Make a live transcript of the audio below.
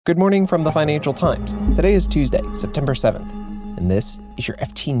Good morning from the Financial Times. Today is Tuesday, September 7th, and this is your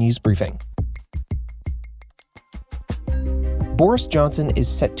FT News Briefing. Boris Johnson is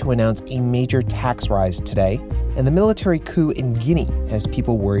set to announce a major tax rise today, and the military coup in Guinea has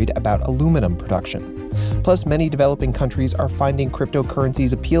people worried about aluminum production. Plus, many developing countries are finding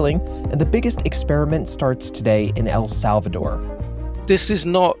cryptocurrencies appealing, and the biggest experiment starts today in El Salvador. This is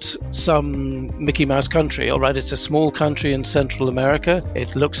not some Mickey Mouse country, all right? It's a small country in Central America.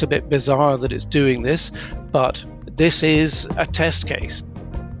 It looks a bit bizarre that it's doing this, but this is a test case.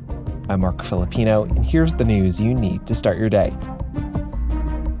 I'm Mark Filipino, and here's the news you need to start your day.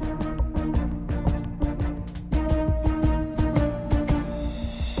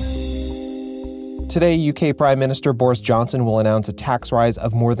 Today, UK Prime Minister Boris Johnson will announce a tax rise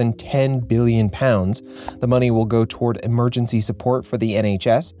of more than £10 billion. The money will go toward emergency support for the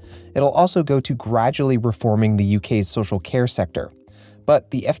NHS. It'll also go to gradually reforming the UK's social care sector.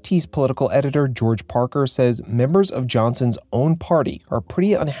 But the FT's political editor, George Parker, says members of Johnson's own party are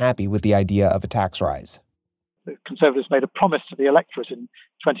pretty unhappy with the idea of a tax rise. The Conservatives made a promise to the electorate in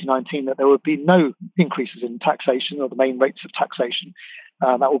 2019 that there would be no increases in taxation or the main rates of taxation.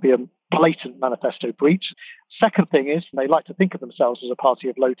 That will be a blatant manifesto breach. Second thing is, they like to think of themselves as a party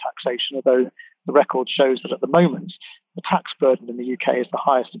of low taxation, although the record shows that at the moment, the tax burden in the UK is the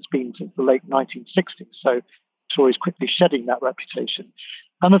highest it's been since the late 1960s. So Tories quickly shedding that reputation.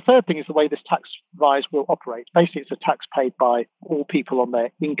 And the third thing is the way this tax rise will operate. Basically, it's a tax paid by all people on their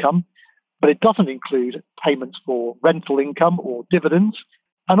income, but it doesn't include payments for rental income or dividends.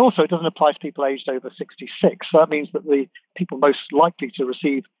 And also, it doesn't apply to people aged over 66. So that means that the people most likely to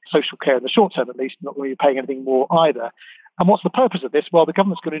receive social care in the short term, at least, not going to be paying anything more either. And what's the purpose of this? Well, the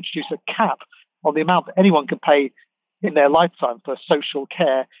government's going to introduce a cap on the amount that anyone can pay in their lifetime for social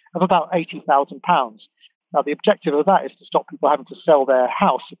care of about £80,000. Now, the objective of that is to stop people having to sell their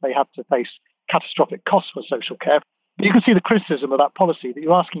house if they have to face catastrophic costs for social care. But you can see the criticism of that policy, that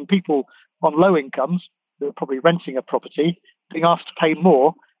you're asking people on low incomes, who are probably renting a property, being asked to pay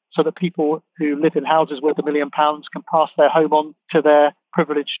more so that people who live in houses worth £1 million can pass their home on to their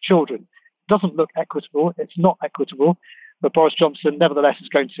privileged children. It doesn't look equitable. It's not equitable. But Boris Johnson, nevertheless, is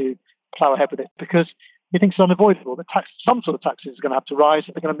going to plough ahead with it because he thinks it's unavoidable that some sort of taxes are going to have to rise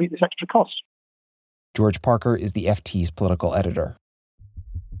if they're going to meet this extra cost. George Parker is the FT's political editor.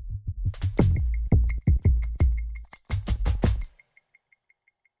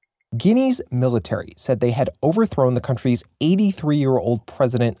 Guinea's military said they had overthrown the country's 83-year-old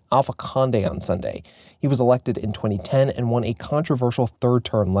president, Alpha Condé, on Sunday. He was elected in 2010 and won a controversial third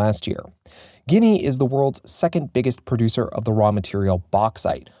term last year. Guinea is the world's second biggest producer of the raw material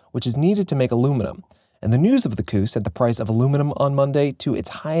bauxite, which is needed to make aluminum. And the news of the coup sent the price of aluminum on Monday to its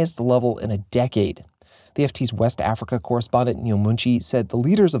highest level in a decade. The FT's West Africa correspondent Neil Munchi said the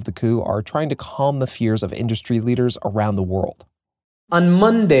leaders of the coup are trying to calm the fears of industry leaders around the world. On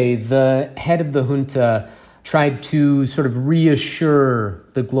Monday, the head of the junta tried to sort of reassure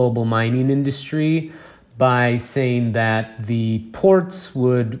the global mining industry by saying that the ports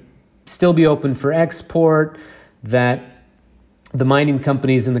would still be open for export, that the mining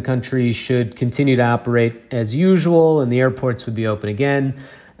companies in the country should continue to operate as usual, and the airports would be open again.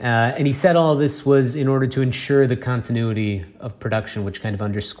 And he said all this was in order to ensure the continuity of production, which kind of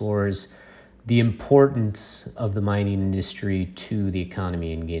underscores the importance of the mining industry to the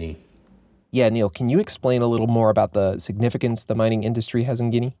economy in Guinea. Yeah, Neil, can you explain a little more about the significance the mining industry has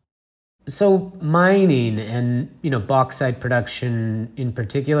in Guinea? So mining and, bauxite production in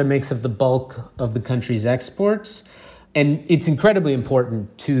particular makes up the bulk of the country's exports. And it's incredibly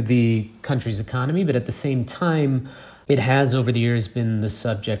important to the country's economy, but at the same time, it has over the years been the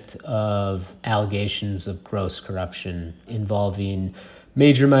subject of allegations of gross corruption involving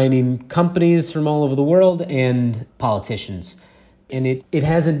major mining companies from all over the world and politicians. And it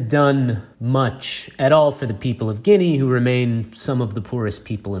hasn't done much at all for the people of Guinea, who remain some of the poorest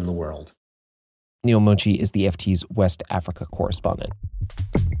people in the world. Neil Munchi is the FT's West Africa correspondent.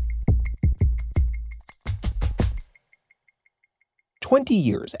 "20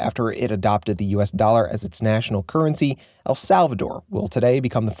 years after it adopted the U.S. dollar as its national currency, El Salvador will today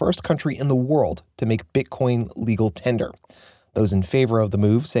become the first country in the world to make Bitcoin legal tender. Those in favor of the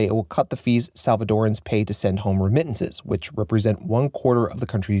move say it will cut the fees Salvadorans pay to send home remittances, which represent 1/4 of the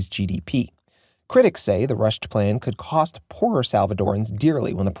country's GDP. Critics say the rushed plan could cost poorer Salvadorans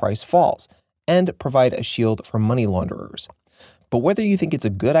dearly when the price falls and provide a shield for money launderers. But whether you think it's a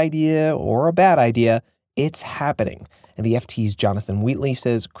good idea or a bad idea, it's happening. And the FT's Jonathan Wheatley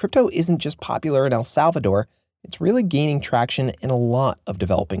says crypto isn't just popular in El Salvador, it's really gaining traction in a lot of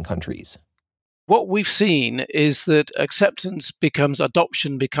developing countries. What we've seen is that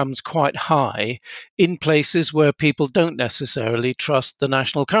adoption becomes quite high in places where people don't necessarily trust the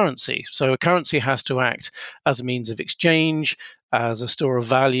national currency. So a currency has to act as a means of exchange, as a store of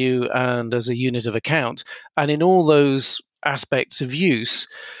value, and as a unit of account. And in all those aspects of use,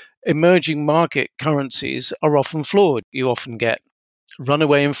 emerging market currencies are often flawed. You often get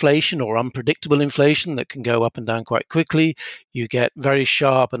runaway inflation or unpredictable inflation that can go up and down quite quickly. You get very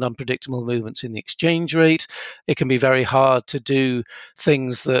sharp and unpredictable movements in the exchange rate. It can be very hard to do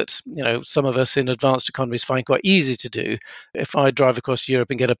things that, some of us in advanced economies find quite easy to do. If I drive across Europe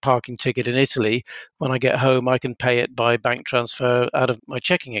and get a parking ticket in Italy, when I get home, I can pay it by bank transfer out of my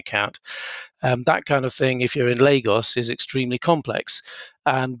checking account. That kind of thing, if you're in Lagos, is extremely complex.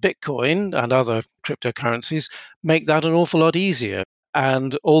 And Bitcoin and other cryptocurrencies make that an awful lot easier.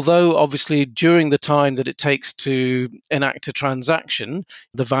 And although obviously during the time that it takes to enact a transaction,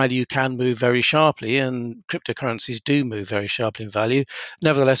 the value can move very sharply, and cryptocurrencies do move very sharply in value.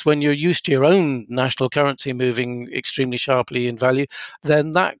 Nevertheless, when you're used to your own national currency moving extremely sharply in value,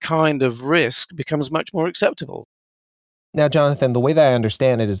 then that kind of risk becomes much more acceptable. Now, Jonathan, the way that I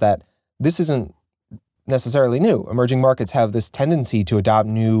understand it is that this isn't necessarily new. Emerging markets have this tendency to adopt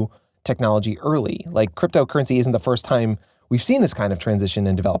new technology early. Like cryptocurrency isn't the first time we've seen this kind of transition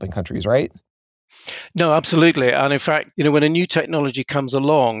in developing countries, right? No, absolutely. And in fact, when a new technology comes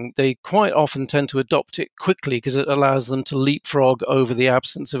along, they quite often tend to adopt it quickly because it allows them to leapfrog over the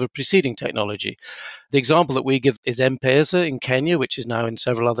absence of a preceding technology. The example that we give is M-Pesa in Kenya, which is now in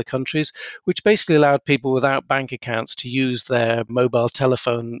several other countries, which basically allowed people without bank accounts to use their mobile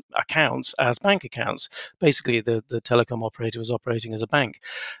telephone accounts as bank accounts. Basically, the telecom operator was operating as a bank.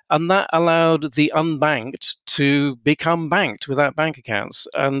 And that allowed the unbanked to become banked without bank accounts.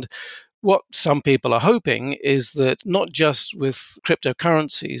 And what some people are hoping is that not just with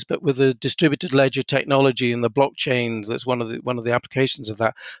cryptocurrencies, but with the distributed ledger technology and the blockchains, that's one of the applications of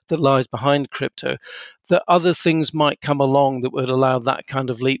that lies behind crypto, that other things might come along that would allow that kind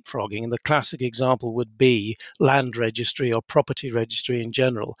of leapfrogging. And the classic example would be land registry or property registry in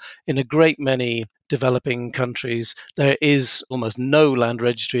general. In a great many developing countries, there is almost no land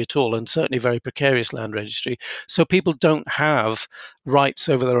registry at all, and certainly very precarious land registry. So people don't have rights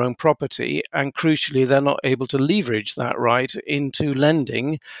over their own property, and crucially, they're not able to leverage that right into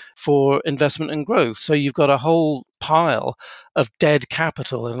lending for investment and growth. So you've got a whole pile of dead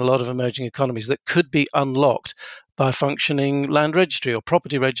capital in a lot of emerging economies that could be unlocked by functioning land registry or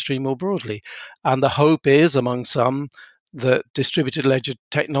property registry more broadly. And the hope is, among some, that distributed ledger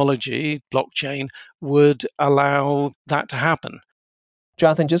technology, blockchain, would allow that to happen.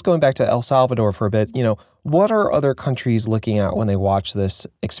 Jonathan, just going back to El Salvador for a bit, what are other countries looking at when they watch this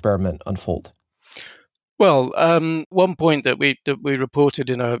experiment unfold? Well, one point that we reported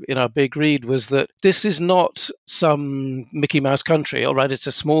in our big read was that this is not some Mickey Mouse country. All right, it's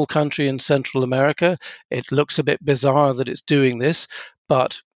a small country in Central America. It looks a bit bizarre that it's doing this,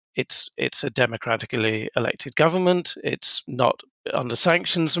 but it's a democratically elected government. It's not under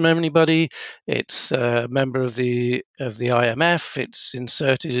sanctions from anybody. It's a member of the IMF. It's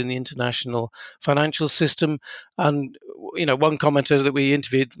inserted in the international financial system. And one commentator that we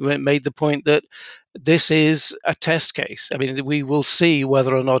interviewed made the point that this is a test case. I mean, we will see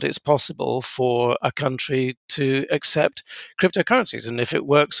whether or not it's possible for a country to accept cryptocurrencies, and if it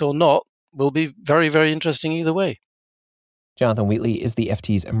works or not will be very, very interesting either way. Jonathan Wheatley is the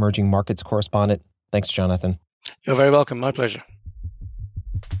FT's emerging markets correspondent. Thanks, Jonathan. You're very welcome. My pleasure.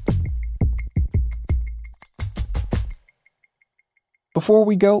 Before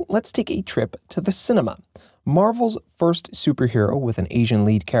we go, let's take a trip to the cinema. Marvel's first superhero with an Asian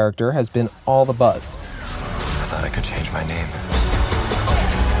lead character has been all the buzz. I thought I could change my name,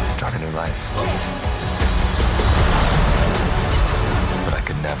 start a new life. But I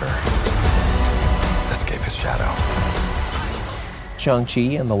could never escape his shadow.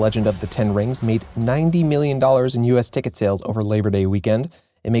 Shang-Chi and the Legend of the Ten Rings made $90 million in U.S. ticket sales over Labor Day weekend.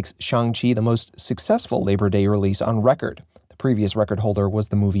 It makes Shang-Chi the most successful Labor Day release on record. The previous record holder was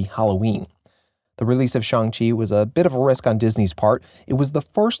the movie Halloween. The release of Shang-Chi was a bit of a risk on Disney's part. It was the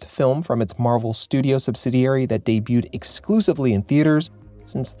first film from its Marvel Studio subsidiary that debuted exclusively in theaters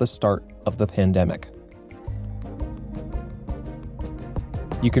since the start of the pandemic.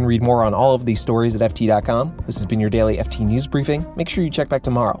 You can read more on all of these stories at FT.com. This has been your daily FT News Briefing. Make sure you check back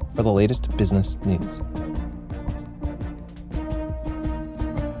tomorrow for the latest business news.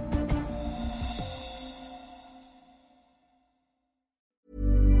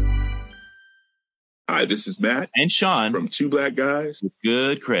 Hi, this is Matt and Sean from Two Black Guys with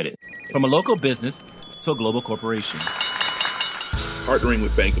Good Credit. From a local business to a global corporation, Partnering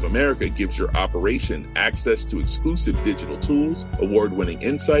with Bank of America gives your operation access to exclusive digital tools, award-winning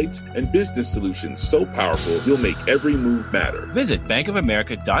insights, and business solutions so powerful you'll make every move matter. Visit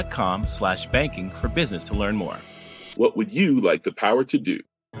bankofamerica.com/banking for business to learn more. What would you like the power to do?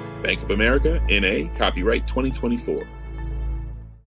 Bank of America, N.A., copyright 2024.